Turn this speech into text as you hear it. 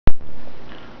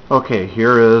Okay,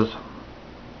 here is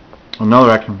another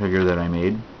action figure that I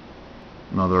made.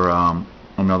 Another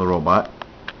robot.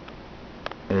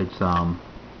 It's kind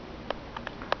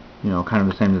of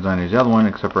the same design as the other one,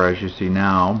 except for, as you see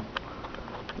now,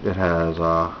 it has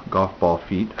golf ball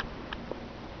feet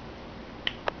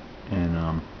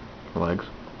and legs.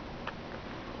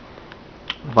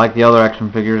 Like the other action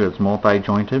figures, it's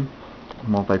multi-jointed,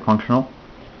 multifunctional.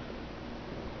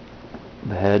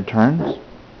 The head turns,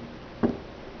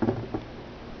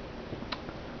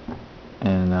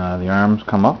 and the arms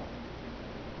come up.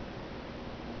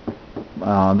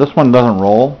 This one doesn't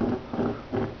roll,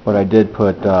 but I did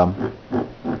put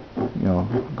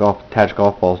attach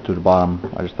golf balls to the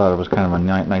bottom. I just thought it was kind of a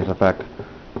nice effect.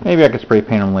 Maybe I could spray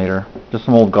paint them later. Just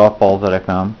some old golf balls that I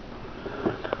found.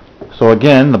 So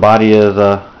again, the body is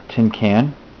a tin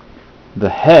can. The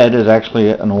head is actually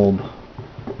an old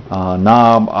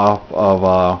knob off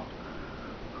of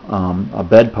a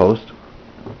bed post,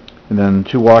 and then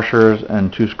 2 washers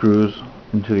and 2 screws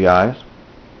into the eyes.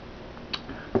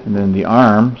 And then the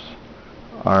arms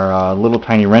are little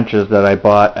tiny wrenches that I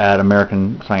bought at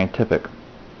American Scientific.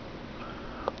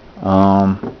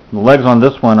 The legs on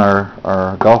this one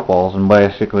are golf balls, and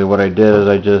basically what I did is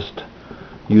I just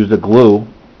used a glue,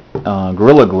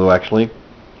 Gorilla Glue actually,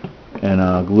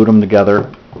 and glued them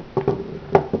together.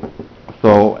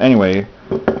 So anyway,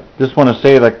 just want to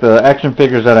say, like, the action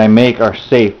figures that I make are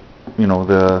safe.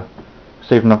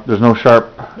 Safe enough. There's no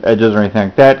sharp edges or anything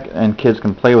like that, and kids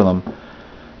can play with them.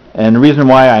 And the reason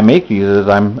why I make these is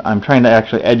I'm trying to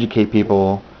actually educate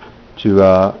people to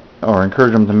or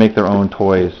encourage them to make their own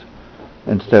toys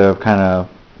instead of kind of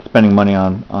spending money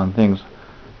on things.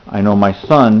 I know my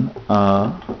son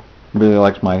really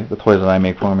likes the toys that I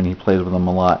make for him, and he plays with them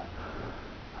a lot.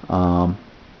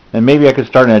 And maybe I could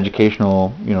start an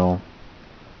educational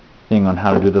thing on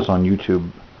how to do this on YouTube.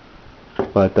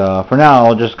 But for now,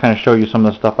 I'll just kind of show you some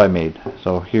of the stuff I made.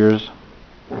 So here's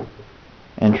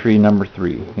entry number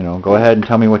 3. Go ahead and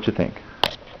tell me what you think.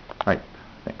 All right.